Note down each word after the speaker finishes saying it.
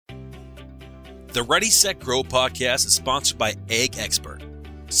The Ready Set Grow podcast is sponsored by Ag Expert,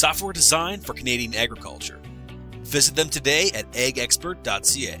 software designed for Canadian agriculture. Visit them today at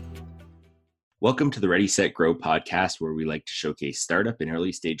agexpert.ca. Welcome to the Ready Set Grow podcast, where we like to showcase startup and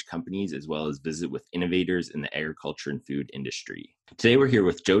early stage companies, as well as visit with innovators in the agriculture and food industry. Today we're here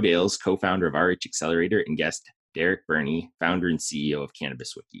with Joe Dales, co-founder of RH Accelerator, and guest Derek Burney, founder and CEO of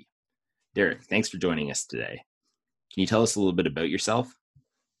Cannabis Wiki. Derek, thanks for joining us today. Can you tell us a little bit about yourself?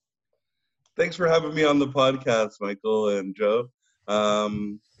 Thanks for having me on the podcast, Michael and Joe.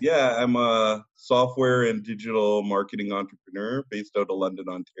 I'm a software and digital marketing entrepreneur based out of London,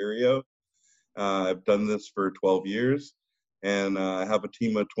 Ontario. I've done this for 12 years, and I have a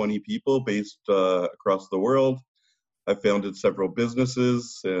team of 20 people based across the world. I've founded several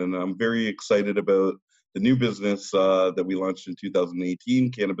businesses, and I'm very excited about the new business that we launched in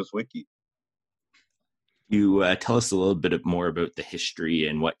 2018, Cannabis Wiki. You tell us a little bit more about the history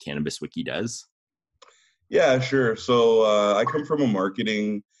and what Cannabis Wiki does? Yeah, sure. So I come from a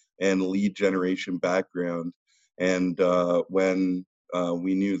marketing and lead generation background. And when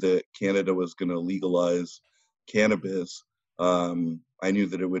we knew that Canada was going to legalize cannabis, I knew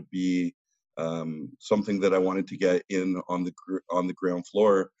that it would be something that I wanted to get in on the ground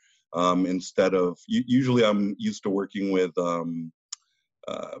floor. Instead of, usually I'm used to working with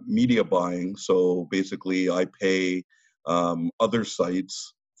media buying. So basically I pay other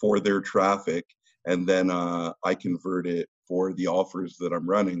sites for their traffic, and then I convert it for the offers that I'm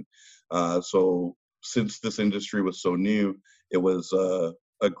running. So since this industry was so new, it was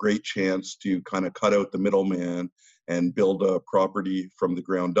a great chance to kind of cut out the middleman and build a property from the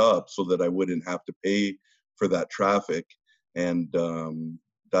ground up so that I wouldn't have to pay for that traffic. And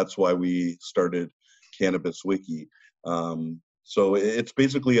that's why we started Cannabis Wiki. So it's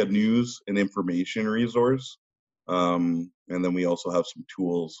basically a news and information resource. And then we also have some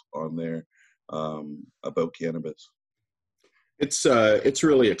tools on there about cannabis. It's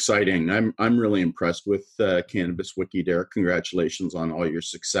really exciting. I'm really impressed with Cannabis Wiki, Derek. Congratulations on all your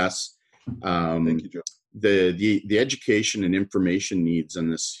success. Thank you, Joe. The education and information needs in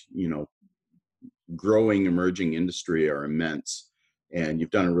this, growing emerging industry are immense, and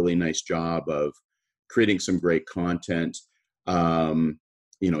you've done a really nice job of creating some great content.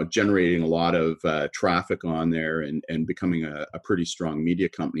 Generating a lot of traffic on there and becoming a pretty strong media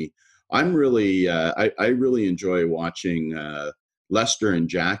company. I'm really, I really enjoy watching Lester and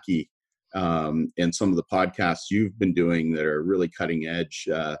Jackie and some of the podcasts you've been doing that are really cutting edge.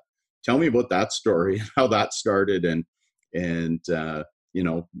 Tell me about that story, how that started, and tell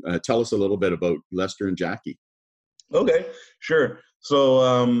us a little bit about Lester and Jackie. Okay, sure. So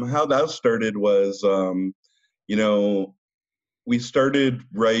how that started was, we started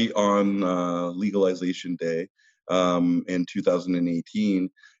right on legalization day in 2018,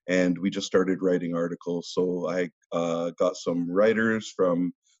 and we just started writing articles. So I got some writers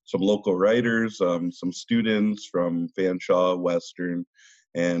from some local writers, some students from Fanshawe, Western,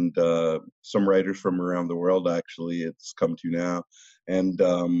 and some writers from around the world, actually, it's come to now. And,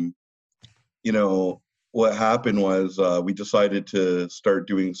 what happened was we decided to start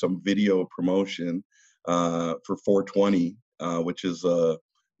doing some video promotion for 420, which is a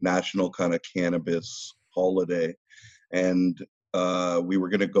national kind of cannabis holiday. And we were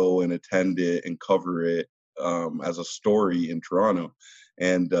going to go and attend it and cover it as a story in Toronto.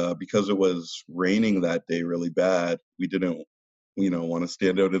 And because it was raining that day really bad, we didn't, want to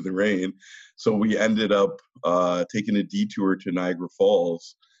stand out in the rain. So we ended up taking a detour to Niagara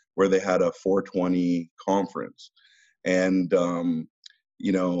Falls, where they had a 420 conference. And,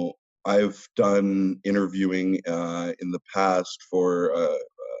 I've done interviewing in the past for a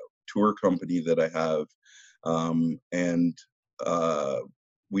tour company that I have.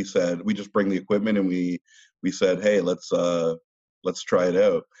 We just bring the equipment, and we said, hey, let's try it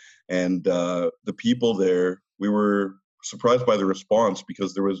out. And the people there, we were surprised by the response,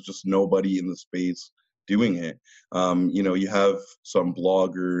 because there was just nobody in the space doing it. You have some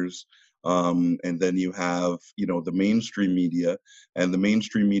bloggers, and then you have, the mainstream media, and the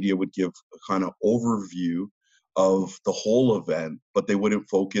mainstream media would give a kind of overview of the whole event, but they wouldn't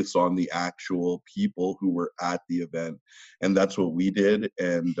focus on the actual people who were at the event. And that's what we did.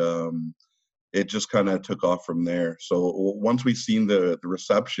 And it just kind of took off from there. So once we seen the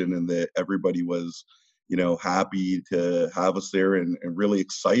reception, and that everybody was, happy to have us there, and really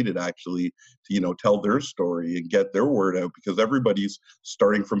excited actually to, tell their story and get their word out, because everybody's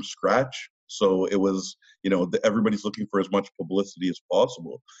starting from scratch. So it was, everybody's looking for as much publicity as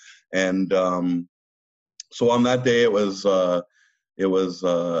possible. And so on that day, it was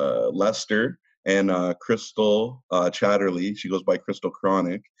Lester and Crystal Chatterley. She goes by Crystal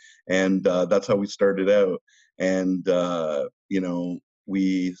Chronic, and that's how we started out. And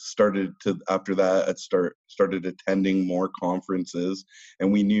we started to, after that, started attending more conferences,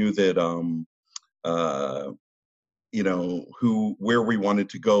 and we knew that where we wanted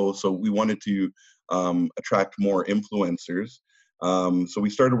to go. So we wanted to attract more influencers. So we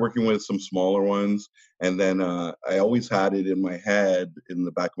started working with some smaller ones, and then I always had it in my head, in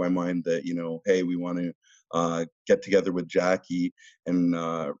the back of my mind, that hey, we want to get together with Jackie and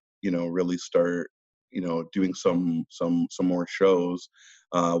really start doing some more shows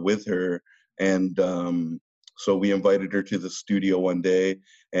with her. And so we invited her to the studio one day,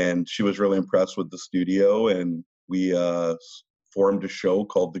 and she was really impressed with the studio, and we formed a show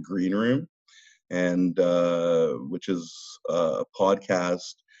called The Green Room, and which is a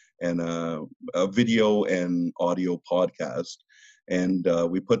podcast and a video and audio podcast. And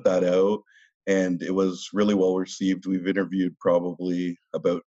we put that out, and it was really well received. We've interviewed probably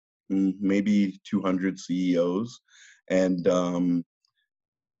about maybe 200 CEOs. And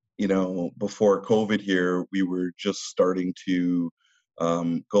before COVID here, we were just starting to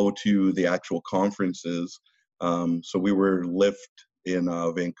go to the actual conferences. So we were Lyft in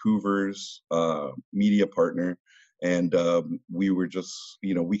Vancouver's media partner, and we were just,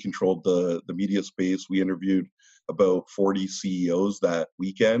 we controlled the media space. We interviewed about 40 CEOs that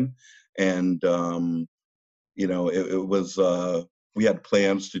weekend, and it was we had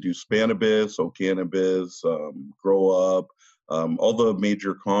plans to do Spanibus, O'Cannabis, Grow Up, all the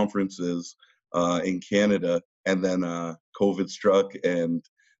major conferences in Canada, and then COVID struck, and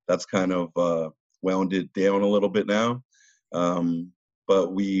that's kind of wound it down a little bit now.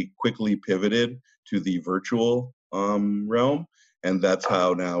 But we quickly pivoted to the virtual realm, and that's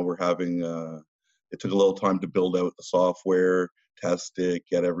how now we're having. It took a little time to build out the software, test it,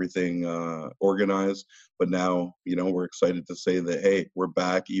 get everything organized. But now, we're excited to say that, hey, we're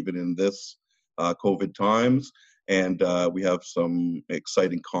back even in this COVID times, and we have some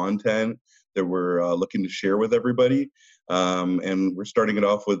exciting content that we're looking to share with everybody. And we're starting it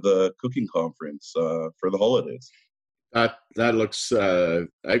off with a cooking conference for the holidays. That looks, I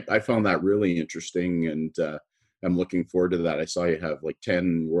found that really interesting, and I'm looking forward to that. I saw you have like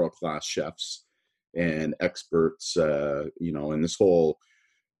 10 world-class chefs and experts, in this whole,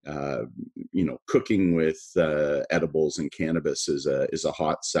 cooking with edibles and cannabis is a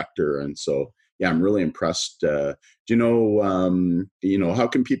hot sector. And so, yeah, I'm really impressed. Do you know, how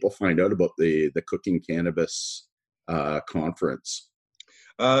can people find out about the Cooking Cannabis conference?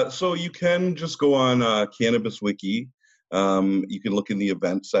 So you can just go on Cannabis Wiki. You can look in the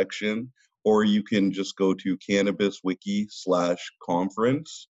event section, or you can just go to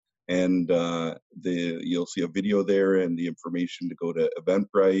cannabiswiki/conference, and you'll see a video there and the information to go to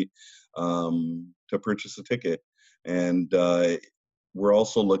Eventbrite to purchase a ticket. And we're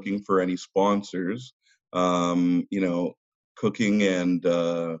also looking for any sponsors. Cooking and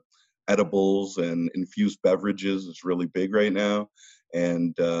edibles and infused beverages is really big right now.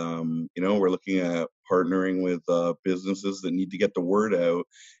 And, we're looking at partnering with businesses that need to get the word out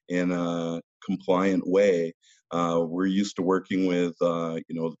in a compliant way. We're used to working with, the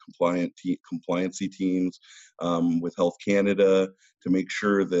compliancy teams with Health Canada to make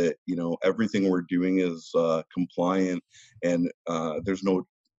sure that, everything we're doing is compliant, and there's no,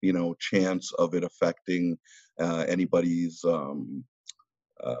 chance of it affecting anybody's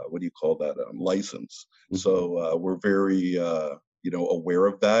license. Mm-hmm. So we're very aware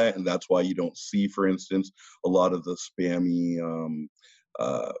of that, and that's why you don't see, for instance, a lot of the spammy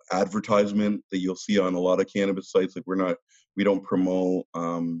advertisement that you'll see on a lot of cannabis sites. Like we don't promote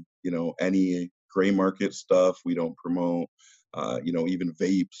any gray market stuff. We don't promote even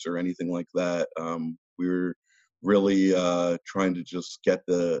vapes or anything like that. We're really trying to just get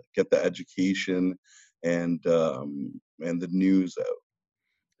the education and the news out.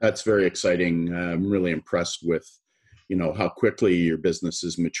 That's very exciting. I'm really impressed with, how quickly your business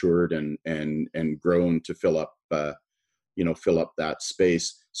has matured and grown to fill up that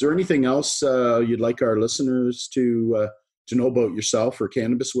space. Is there anything else you'd like our listeners to know about yourself or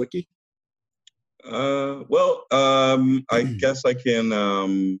Cannabis Wiki? I guess I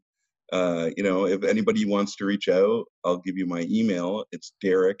can. If anybody wants to reach out, I'll give you my email. It's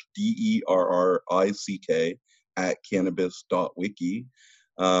Derrick, DERRICK @cannabis.wiki.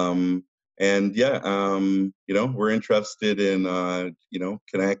 We're interested in,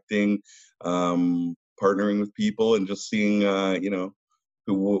 connecting, partnering with people, and just seeing,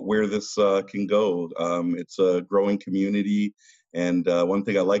 where this can go. It's a growing community. And one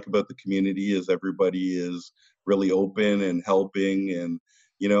thing I like about the community is everybody is really open and helping, and,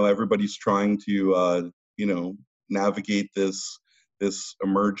 everybody's trying to, navigate this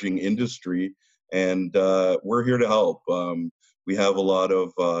emerging industry, and we're here to help. We have a lot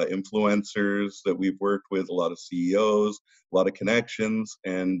of influencers that we've worked with, a lot of CEOs, a lot of connections,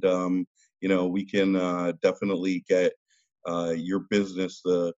 and we can definitely get your business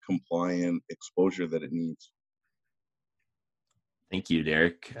the compliant exposure that it needs. Thank you,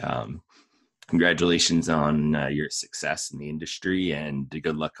 Derek. Congratulations on your success in the industry, and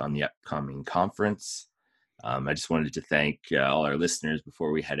good luck on the upcoming conference. I just wanted to thank all our listeners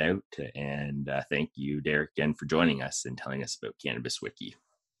before we head out, and thank you, Derek, again for joining us and telling us about Cannabis Wiki.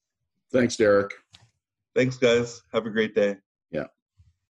 Thanks, Derek. Thanks, guys. Have a great day.